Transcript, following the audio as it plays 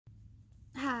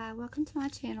Hi, welcome to my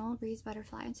channel, Breeze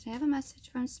Butterfly, and today I have a message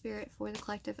from Spirit for the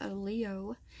collective of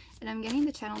Leo, and I'm getting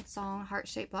the channeled song Heart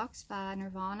Shaped Box by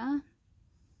Nirvana.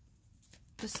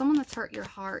 There's someone that's hurt your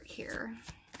heart here,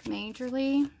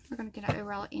 majorly. We're going to get an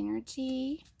overall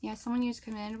energy. Yeah, someone you're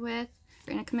committed with,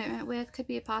 or in a commitment with, could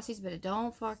be a Pisces, but it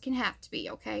don't fucking have to be,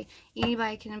 okay?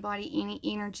 Anybody can embody any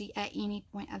energy at any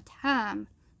point of time.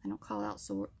 I don't call out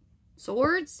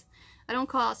swords? I don't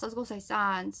call out, so I was going to say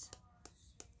signs.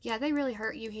 Yeah, they really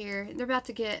hurt you here. They're about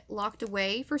to get locked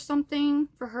away for something,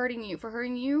 for hurting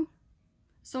you.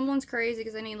 Someone's crazy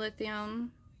because they need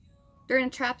lithium. They're in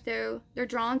a trap though. They're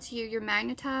drawn to you. You're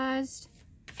magnetized.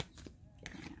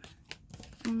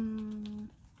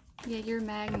 Yeah, you're a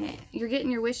magnet. You're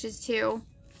getting your wishes too.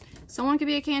 Someone could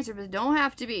be a Cancer, but it don't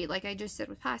have to be, like I just said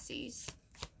with Pisces.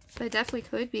 But it definitely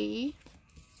could be.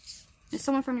 It's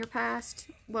someone from your past.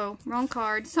 Whoa, wrong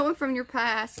card. Someone from your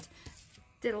past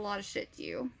did a lot of shit to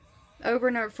you over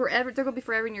and over, forever. They're gonna be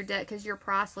forever in your debt because you're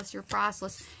priceless,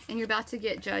 and you're about to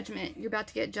get judgment. You're about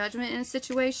to get judgment in a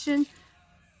situation,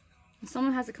 and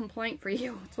someone has a complaint for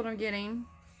you. That's what I'm getting.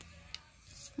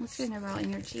 Let's get an overall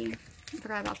energy. I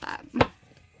forgot about that.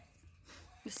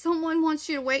 If someone wants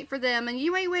you to wait for them and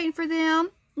you ain't waiting for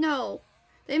them, no,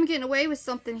 they've been getting away with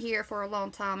something here for a long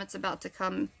time. It's about to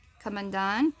come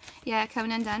undone. Yeah,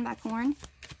 coming undone by Corn.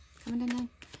 Coming undone.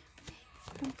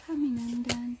 Coming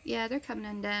undone. Yeah, they're coming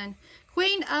undone.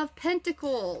 Queen of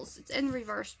Pentacles. It's in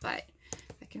reverse, but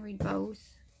I can read both.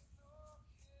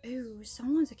 Ooh,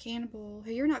 someone's a cannibal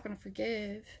who you're not going to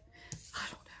forgive. I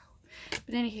don't know.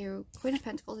 But anywho, Queen of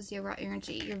Pentacles is the overall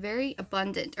energy. You're very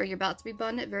abundant, or you're about to be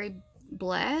abundant, very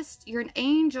blessed. You're an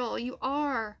angel. You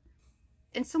are.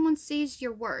 And someone sees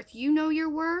your worth. You know your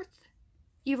worth.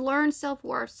 You've learned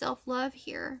self-worth, self-love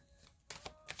here.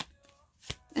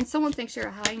 And someone thinks you're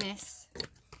a highness.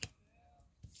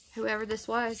 Whoever this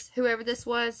was,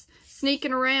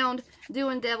 sneaking around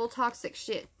doing devil toxic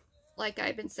shit, like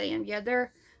I've been saying. Yeah,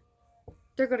 they're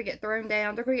going to get thrown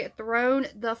down. They're going to get thrown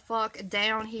the fuck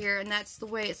down here, and that's the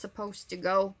way it's supposed to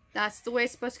go. That's the way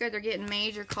it's supposed to go. They're getting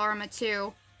major karma,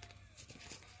 too.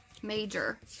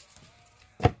 Major.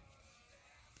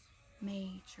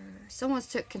 Someone's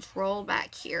took control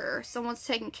back here. Someone's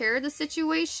taking care of the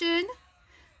situation.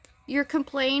 You're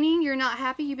complaining, you're not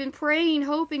happy, you've been praying,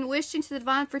 hoping, wishing to the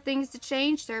divine for things to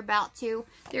change. They're about to.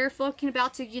 They're fucking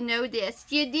about to. You know this.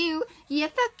 You do. You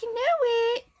fucking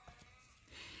know it.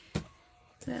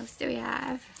 What else do we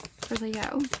have for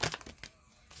Leo?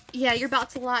 Yeah, you're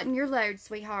about to lighten your load,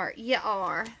 sweetheart. You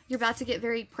are. You're about to get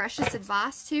very precious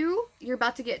advice, too. You're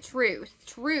about to get truth.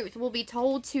 Truth will be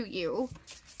told to you.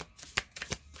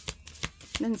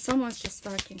 And someone's just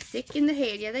fucking sick in the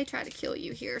head. Yeah, they try to kill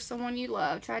you here. Someone you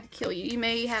love tried to kill you. You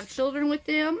may have children with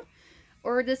them,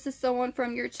 or this is someone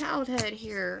from your childhood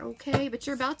here, okay? But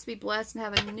you're about to be blessed and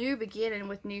have a new beginning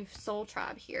with new soul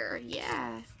tribe here.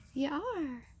 Yeah, you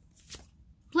are.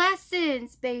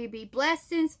 Blessings, baby.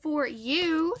 Blessings for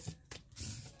you.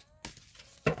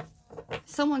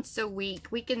 Someone's so weak.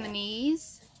 Weak in the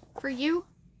knees for you.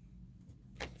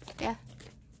 Yeah,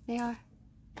 they are.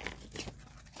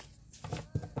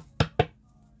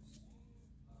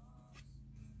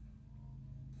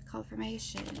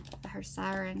 Confirmation. I heard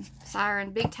siren.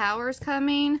 Siren. Big towers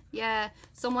coming. Yeah.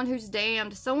 Someone who's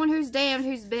damned. Someone who's damned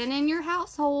who's been in your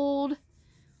household.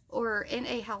 Or in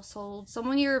a household.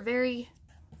 Someone you're very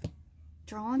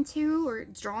drawn to. Or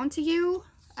drawn to you.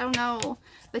 I don't know.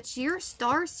 But you're a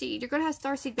starseed. You're going to have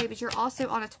starseed babies. You're also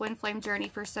on a twin flame journey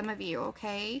for some of you.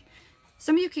 Okay?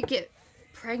 Some of you could get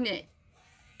pregnant.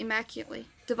 Immaculately.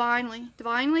 Divinely.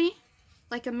 Divinely.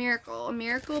 Like a miracle. A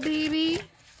miracle baby.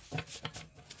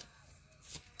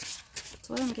 That's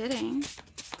what I'm getting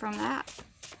from that.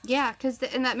 Yeah, because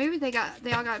in that movie they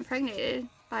all got impregnated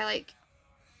by like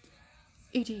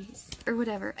ETs or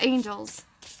whatever, angels,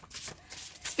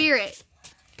 spirit.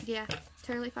 Yeah,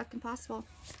 totally fucking possible.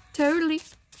 Totally,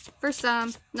 for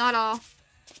some, not all.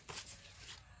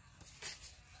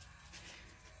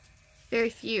 Very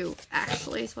few,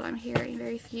 actually, is what I'm hearing.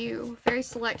 Very few, very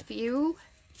select few.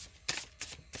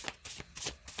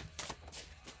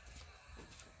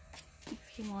 A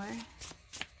few more.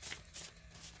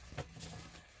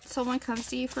 Someone comes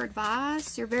to you for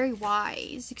advice. You're very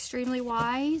wise. Extremely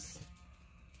wise.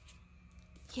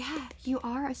 Yeah, you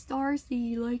are a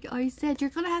starseed. Like I said,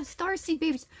 you're going to have starseed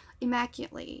babies.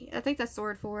 Immaculately. I think that's the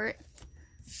word for it.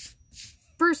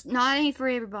 First, not ain't for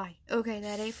everybody. Okay,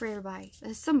 that ain't for everybody.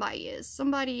 Somebody is.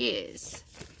 Somebody is.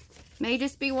 May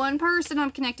just be one person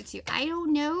I'm connected to. I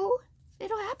don't know.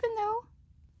 It'll happen, though.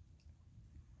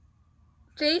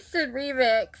 Jason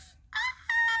Remix.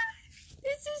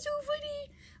 This is so funny.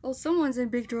 Oh, someone's in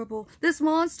big trouble. This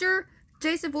monster,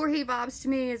 Jason Voorhees vibes to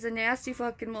me is a nasty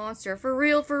fucking monster. For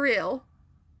real, for real.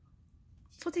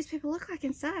 That's what these people look like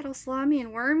inside. All slimy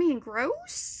and wormy and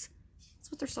gross.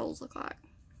 That's what their souls look like.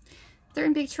 They're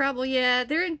in big trouble. Yeah,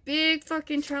 they're in big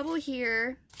fucking trouble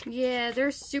here. Yeah,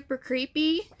 they're super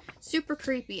creepy. Super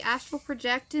creepy. Astral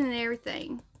projecting and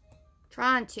everything.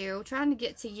 Trying to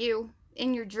get to you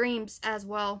in your dreams as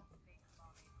well.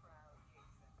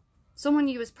 Someone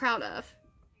you was proud of.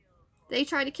 They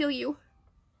tried to kill you.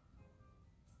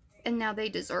 And now they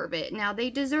deserve it. Now they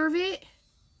deserve it.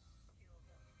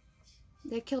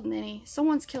 They've killed many.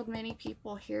 Someone's killed many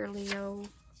people here, Leo.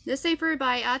 This ain't for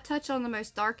everybody. I touch on the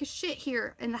most darkest shit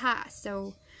here in the house.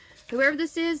 So, whoever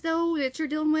this is, though, that you're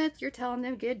dealing with, you're telling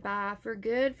them goodbye. For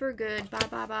good, for good. Bye,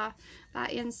 bye, bye.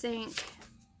 Bye, NSYNC.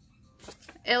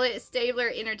 Elliot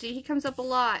Stabler energy. He comes up a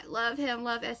lot. Love him.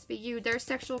 Love SVU. There's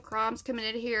sexual crimes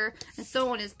committed here. And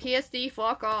someone is PSD.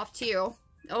 Fuck off, too.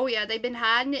 Oh, yeah. They've been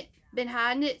hiding it. Been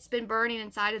hiding it. It's been burning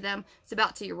inside of them. It's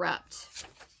about to erupt.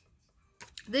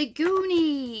 The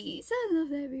Goonies. I love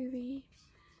that movie.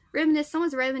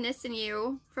 Someone's reminiscing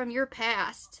you from your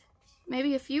past.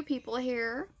 Maybe a few people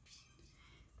here.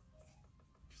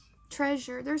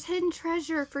 Treasure. There's hidden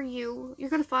treasure for you. You're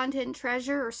going to find hidden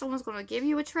treasure, or someone's going to give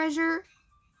you a treasure.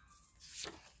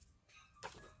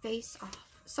 Face off.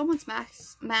 Someone's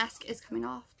mask is coming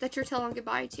off that you're telling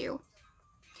goodbye to.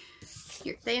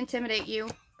 They intimidate you.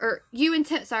 Or you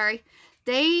sorry.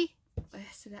 I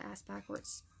said that ass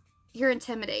backwards. You're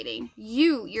intimidating.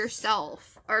 You,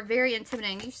 yourself, are very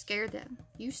intimidating. You scare them.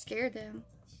 You scare them.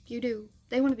 You do.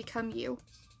 They want to become you.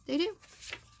 They do.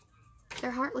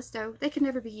 They're heartless, though. They could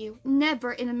never be you.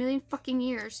 Never in a million fucking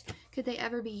years could they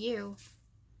ever be you.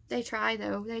 They try,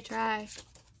 though. They try.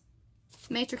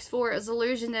 Matrix 4 is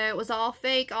illusion, though. It was all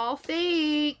fake. All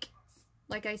fake.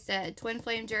 Like I said, twin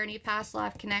flame journey, past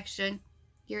life connection.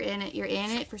 You're in it. You're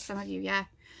in it for some of you, yeah.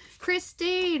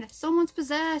 Christine! Someone's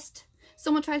possessed.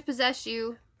 Someone tried to possess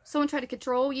you. Someone tried to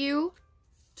control you.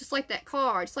 Just like that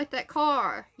car. Just like that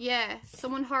car. Yeah.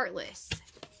 Someone heartless.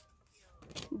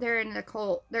 They're in the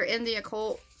occult. They're in the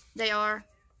occult. They are.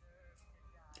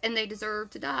 And they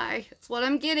deserve to die. That's what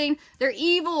I'm getting. They're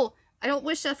evil. I don't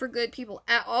wish that for good people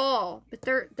at all. But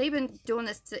they've been doing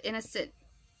this to innocent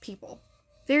people.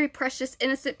 Very precious,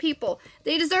 innocent people.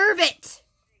 They deserve it.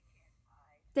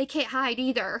 They can't hide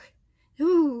either.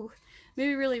 Ooh.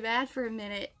 Maybe really bad for a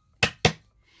minute.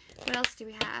 What else do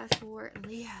we have for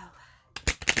Leo?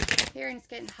 Hearing It's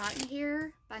Getting Hot in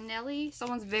Here by Nelly.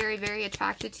 Someone's very, very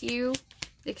attracted to you.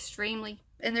 Extremely.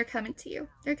 And they're coming to you.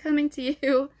 They're coming to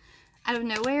you out of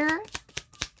nowhere.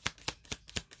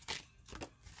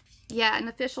 Yeah, an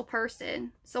official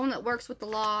person. Someone that works with the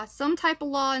law. Some type of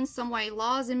law in some way.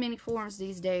 Laws in many forms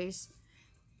these days.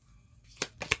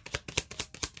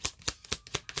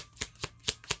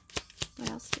 What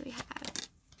else do we have?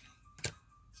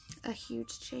 A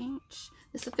huge change.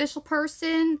 This official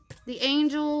person, the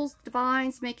angels,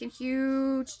 divines, making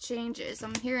huge changes.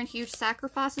 I'm hearing huge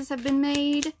sacrifices have been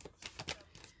made.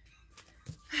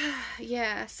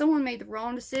 Yeah, someone made the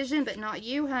wrong decision, but not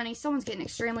you, honey. Someone's getting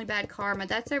extremely bad karma.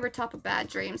 That's over top of bad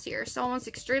dreams here. Someone's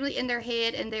extremely in their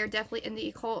head, and they're definitely in the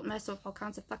occult, messing with all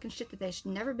kinds of fucking shit that they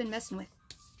should never been messing with.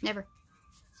 Never.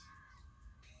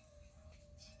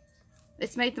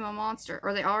 It's made them a monster,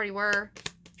 or they already were.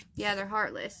 Yeah, they're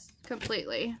heartless.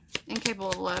 Completely. Incapable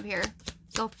of love here.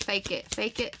 They'll fake it.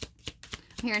 Fake it.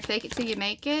 I'm hearing fake it till you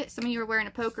make it. Some of you are wearing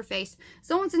a poker face.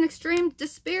 Someone's in extreme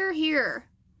despair here.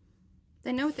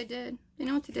 They know what they did. They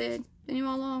know what they did. They knew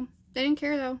all along. They didn't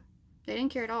care, though. They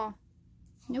didn't care at all.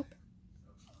 Nope.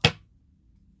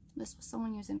 This was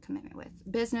someone you was in commitment with.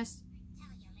 Business.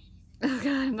 Oh,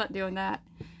 God, I'm not doing that.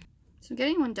 So I'm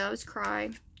getting When Doves Cry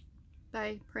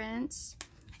by Prince.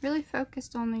 Really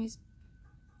focused on these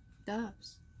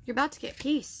doves. You're about to get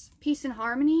peace. Peace and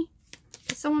harmony.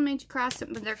 If someone made you cry,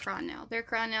 but they're crying now. They're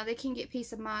crying now. They can't get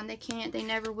peace of mind. They can't. They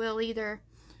never will either.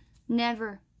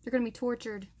 Never. They're going to be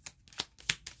tortured.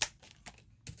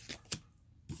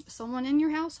 Someone in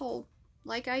your household.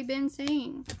 Like I've been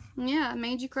saying. Yeah,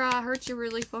 made you cry. Hurt you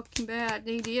really fucking bad.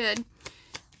 They did.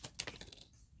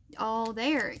 Oh,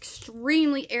 they're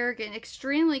extremely arrogant.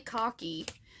 Extremely cocky.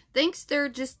 Thinks they're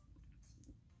just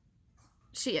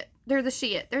shit. They're the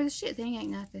shit. They're the shit. They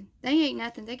ain't nothing. They ain't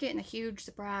nothing. They're getting a huge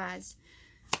surprise.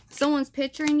 Someone's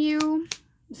picturing you.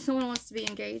 Someone wants to be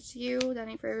engaged to you. That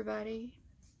ain't for everybody.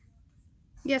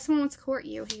 Yeah, someone wants to court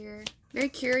you here. Very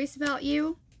curious about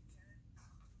you.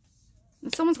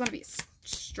 And someone's going to be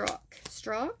struck.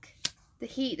 Struck? The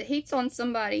heat. The heat's on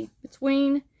somebody.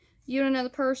 Between you and another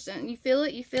person. You feel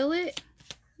it? You feel it?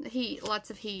 Heat, lots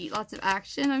of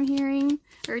action I'm hearing,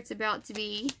 or it's about to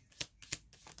be.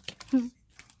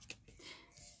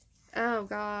 Oh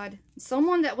God,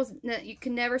 someone that you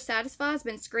can never satisfy has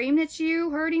been screaming at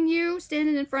you, hurting you,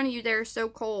 standing in front of you. They're so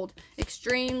cold,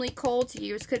 extremely cold to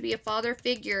you. This could be a father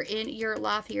figure in your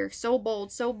life here. So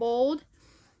bold, so bold.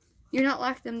 You're not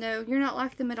like them though. You're not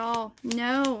like them at all.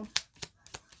 No,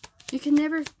 you can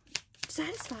never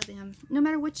satisfy them, no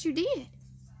matter what you did.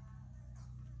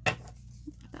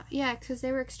 Yeah, because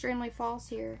they were extremely false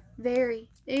here. Very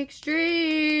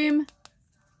extreme.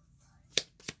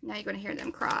 Now you're going to hear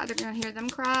them cry. They're going to hear them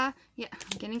cry. Yeah,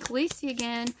 I'm getting Khaleesi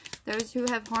again. Those who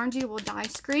have harmed you will die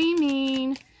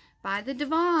screaming. By the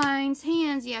Divine's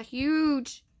hands. Yeah,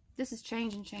 huge. This is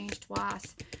change and change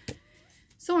twice.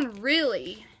 Someone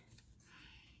really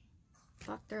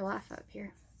fucked their life up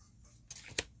here.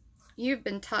 You've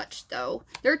been touched, though.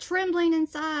 They're trembling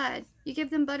inside. You give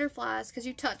them butterflies because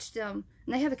you touched them.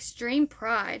 And they have extreme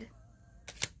pride.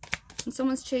 And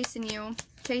someone's chasing you.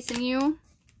 Chasing you.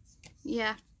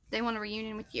 Yeah, they want a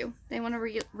reunion with you. They want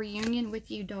a reunion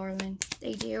with you, darling.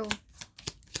 They do.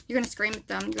 You're going to scream at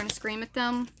them. You're going to scream at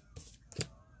them.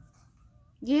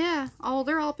 Yeah. Oh,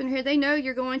 they're all up in here. They know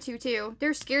you're going to, too.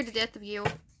 They're scared to death of you.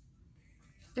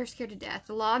 They're scared to death.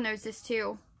 The law knows this,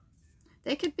 too.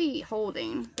 They could be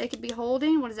holding. They could be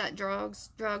holding. What is that?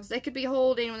 Drugs. Drugs. They could be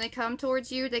holding. When they come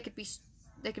towards you, they could be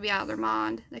out of their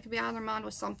mind. They could be out of their mind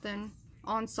with something.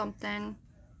 On something.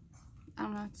 I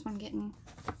don't know. That's what I'm getting.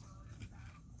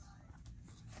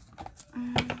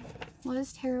 What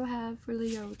does Tarot have for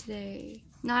Leo today?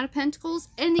 Nine of Pentacles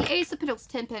and the Ace of Pentacles.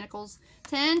 10 Pentacles.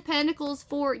 10 Pentacles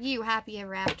for you. Happy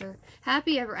ever after.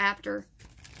 Happy ever after.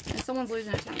 And someone's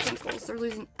losing a 10 Pentacles. They're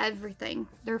losing everything.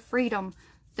 Their freedom.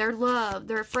 Their love.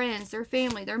 Their friends. Their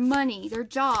family. Their money. Their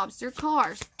jobs. Their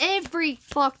cars. Every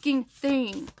fucking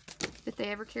thing that they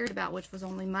ever cared about, which was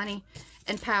only money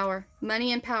and power.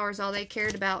 Money and power is all they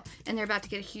cared about. And they're about to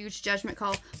get a huge judgment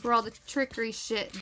call for all the trickery shit